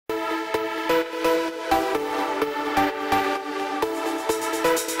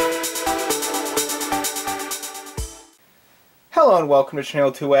Hello and welcome to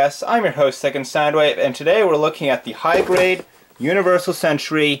Channel 2S. I'm your host, Second Soundwave, and today we're looking at the high-grade Universal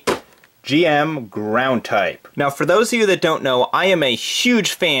Century GM ground type. Now, for those of you that don't know, I am a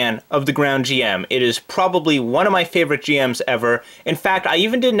huge fan of the ground GM. It is probably one of my favorite GMs ever. In fact, I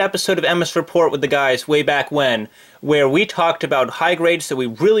even did an episode of MS Report with the guys way back when, where we talked about high grades that we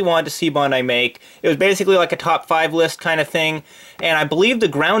really wanted to see Bandai make. It was basically like a top 5 list kind of thing, and I believe the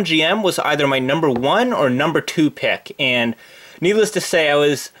ground GM was either my #1 or #2 pick, and needless to say, I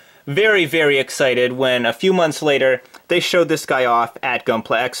was very, very excited when a few months later they showed this guy off at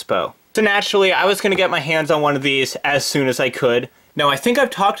Gunpla Expo. So naturally, I was going to get my hands on one of these as soon as I could. Now, I think I've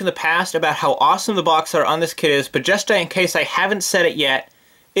talked in the past about how awesome the box art on this kit is, but just in case I haven't said it yet,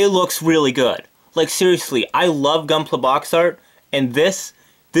 it looks really good. Like, seriously, I love Gunpla box art, and this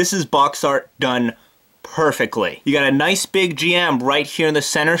is box art done perfectly. You got a nice big GM right here in the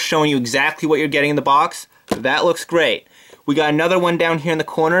center showing you exactly what you're getting in the box. That looks great. We got another one down here in the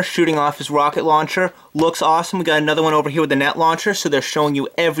corner shooting off his rocket launcher. Looks awesome. We got another one over here with the net launcher, so they're showing you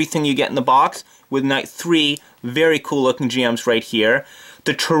everything you get in the box with 3 very cool looking GMs right here.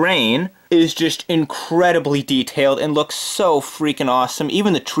 The terrain is just incredibly detailed and looks so freaking awesome.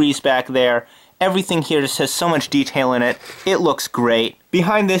 Even the trees back there. Everything here just has so much detail in it. It looks great.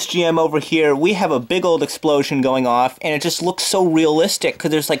 Behind this GM over here, we have a big old explosion going off, and it just looks so realistic because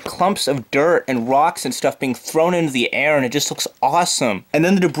there's like clumps of dirt and rocks and stuff being thrown into the air, and it just looks awesome. And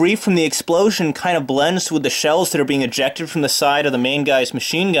then the debris from the explosion kind of blends with the shells that are being ejected from the side of the main guy's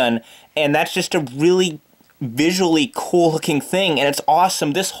machine gun, and that's just a really visually cool looking thing, and it's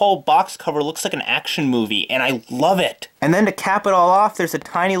awesome. This whole box cover looks like an action movie, and I love it. And then to cap it all off, there's a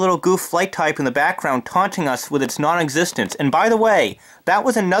tiny little goof flight type in the background taunting us with its non-existence. And by the way, that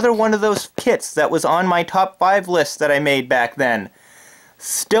was another one of those kits that was on my top 5 list that I made back then.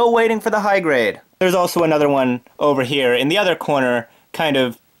 Still waiting for the high grade. There's also another one over here in the other corner, kind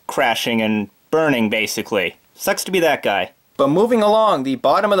of crashing and burning basically. Sucks to be that guy. But moving along the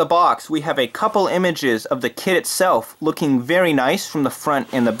bottom of the box, we have a couple images of the kit itself looking very nice from the front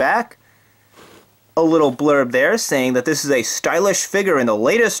and the back. A little blurb there saying that this is a stylish figure in the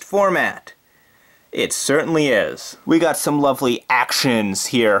latest format. It certainly is. We got some lovely actions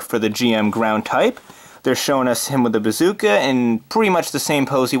here for the GM ground type. They're showing us him with the bazooka in pretty much the same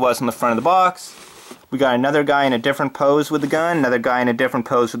pose he was on the front of the box. We got another guy in a different pose with the gun, another guy in a different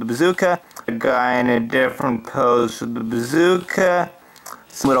pose with the bazooka, a guy in a different pose with the bazooka,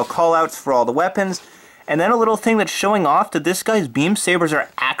 some little callouts for all the weapons, and then a little thing that's showing off that this guy's beam sabers are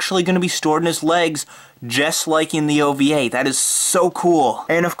actually going to be stored in his legs, just like in the OVA. That is so cool.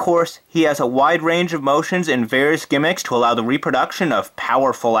 And of course, he has a wide range of motions and various gimmicks to allow the reproduction of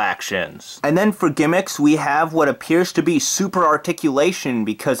powerful actions. And then for gimmicks, we have what appears to be super articulation,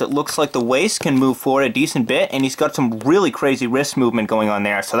 because it looks like the waist can move forward a decent bit, and he's got some really crazy wrist movement going on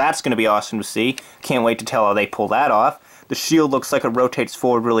there, so that's going to be awesome to see. Can't wait to tell how they pull that off. The shield looks like it rotates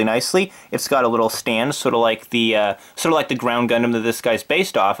forward really nicely. It's got a little stand, sort of like the ground Gundam that this guy's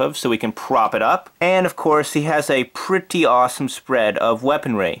based off of, so we can prop it up. And of course, he has a pretty awesome spread of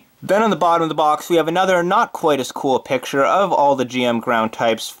weaponry. Then on the bottom of the box, we have another not quite as cool picture of all the GM ground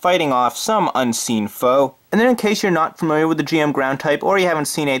types fighting off some unseen foe. And then in case you're not familiar with the GM ground type, or you haven't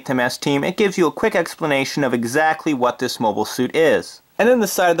seen 8th MS Team, it gives you a quick explanation of exactly what this mobile suit is. And then the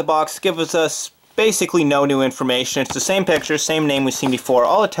side of the box gives us basically no new information. It's the same picture, same name we've seen before.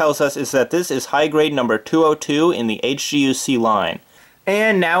 All it tells us is that this is high grade number 202 in the HGUC line.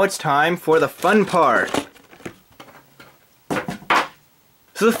 And now it's time for the fun part.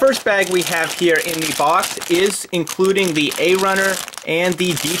 So the first bag we have here in the box is including the A runner and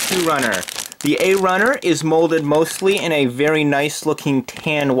the D2 runner. The A runner is molded mostly in a very nice looking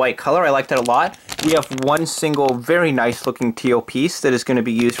tan white color. I like that a lot. We have one single very nice looking teal piece that is going to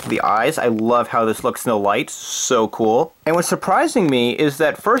be used for the eyes. I love how this looks in the light. So cool. And what's surprising me is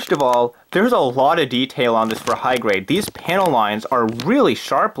that, first of all, there's a lot of detail on this for high grade. These panel lines are really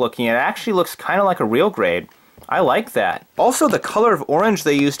sharp looking. It actually looks kind of like a real grade. I like that. Also, the color of orange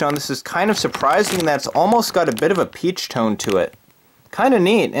they used on this is kind of surprising. That's almost got a bit of a peach tone to it. Kind of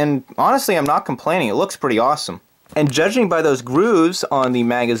neat, and honestly, I'm not complaining. It looks pretty awesome. And judging by those grooves on the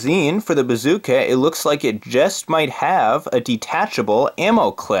magazine for the bazooka, it looks like it just might have a detachable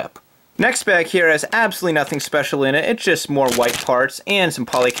ammo clip. Next bag here has absolutely nothing special in it. It's just more white parts and some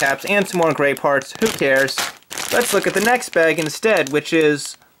polycaps and some more gray parts. Who cares? Let's look at the next bag instead, which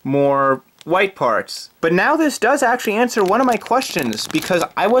is more white parts. But now this does actually answer one of my questions, because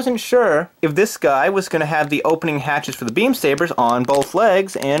I wasn't sure if this guy was going to have the opening hatches for the beam sabers on both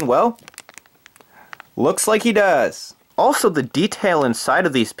legs, and well, looks like he does. Also, the detail inside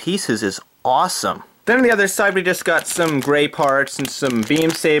of these pieces is awesome. Then on the other side we just got some gray parts and some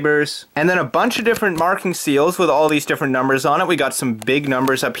beam sabers. And then a bunch of different marking seals with all these different numbers on it. We got some big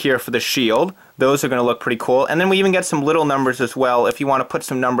numbers up here for the shield. Those are going to look pretty cool. And then we even get some little numbers as well if you want to put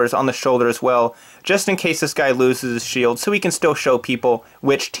some numbers on the shoulder as well, just in case this guy loses his shield, so he can still show people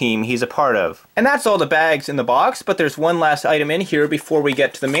which team he's a part of. And that's all the bags in the box, but there's one last item in here before we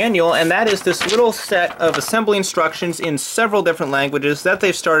get to the manual, and that is this little set of assembly instructions in several different languages that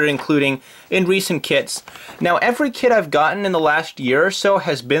they've started including in recent kits. Now, every kit I've gotten in the last year or so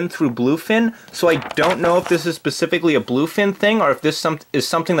has been through Bluefin, so I don't know if this is specifically a Bluefin thing or if this is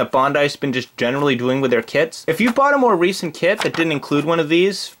something that Bandai's been just generally doing with their kits. If you bought a more recent kit that didn't include one of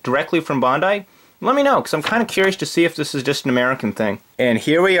these directly from Bandai, let me know, because I'm kind of curious to see if this is just an American thing. And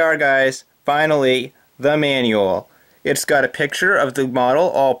here we are, guys, finally, the manual. It's got a picture of the model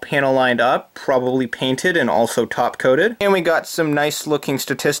all panel lined up, probably painted and also top coated. And we got some nice looking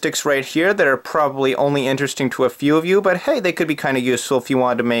statistics right here that are probably only interesting to a few of you, but hey, they could be kind of useful if you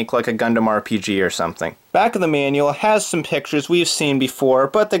wanted to make like a Gundam RPG or something. Back of the manual has some pictures we've seen before,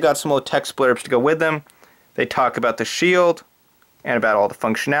 but they got some little text blurbs to go with them. They talk about the shield and about all the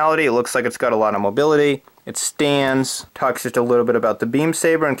functionality. It looks like it's got a lot of mobility. It stands, talks just a little bit about the beam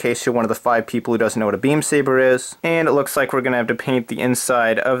saber in case you're one of the 5 people who doesn't know what a beam saber is. And it looks like we're going to have to paint the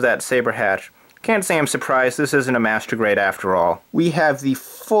inside of that saber hatch. Can't say I'm surprised, this isn't a master grade after all. We have the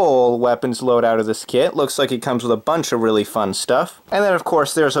full weapons loadout of this kit. Looks like it comes with a bunch of really fun stuff. And then of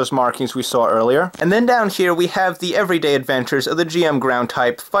course there's those markings we saw earlier. And then down here we have the everyday adventures of the GM ground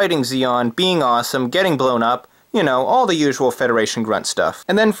type, fighting Zeon, being awesome, getting blown up. You know, all the usual Federation grunt stuff.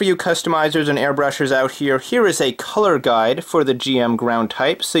 And then for you customizers and airbrushers out here, here is a color guide for the GM ground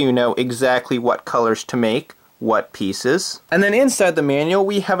type, so you know exactly what colors to make, what pieces. And then inside the manual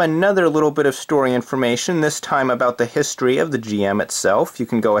we have another little bit of story information, this time about the history of the GM itself. You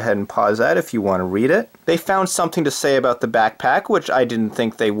can go ahead and pause that if you want to read it. They found something to say about the backpack, which I didn't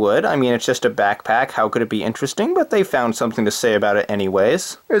think they would. I mean, it's just a backpack, how could it be interesting? But they found something to say about it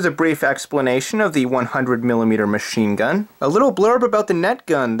anyways. There's a brief explanation of the 100mm machine gun. A little blurb about the net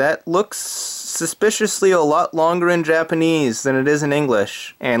gun that looks suspiciously a lot longer in Japanese than it is in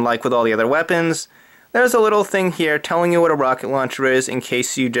English. And like with all the other weapons, there's a little thing here telling you what a rocket launcher is in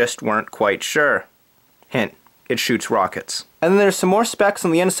case you just weren't quite sure. Hint, it shoots rockets. And then there's some more specs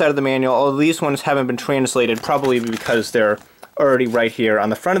on the inside of the manual, although these ones haven't been translated, probably because they're already right here on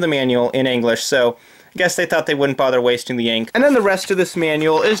the front of the manual in English, so I guess they thought they wouldn't bother wasting the ink. And then the rest of this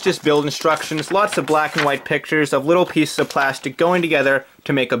manual is just build instructions, lots of black and white pictures of little pieces of plastic going together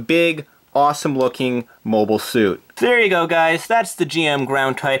to make a big, awesome looking mobile suit. There you go, guys, that's the GM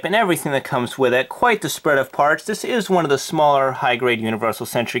ground type and everything that comes with it. Quite the spread of parts. This is one of the smaller high-grade Universal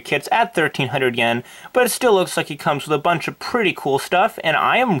Century kits at 1,300 yen, but it still looks like it comes with a bunch of pretty cool stuff, and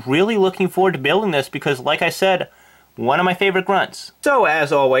I am really looking forward to building this because, like I said, one of my favorite grunts. So,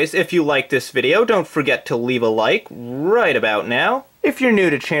 as always, if you like this video, don't forget to leave a like right about now. If you're new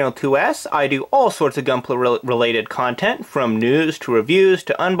to Channel 2S, I do all sorts of Gunpla-related content, from news to reviews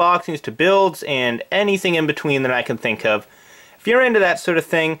to unboxings to builds and anything in between that I can think of. If you're into that sort of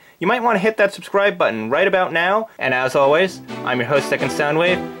thing, you might want to hit that subscribe button right about now. And as always, I'm your host, Second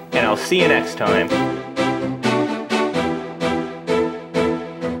Soundwave, and I'll see you next time.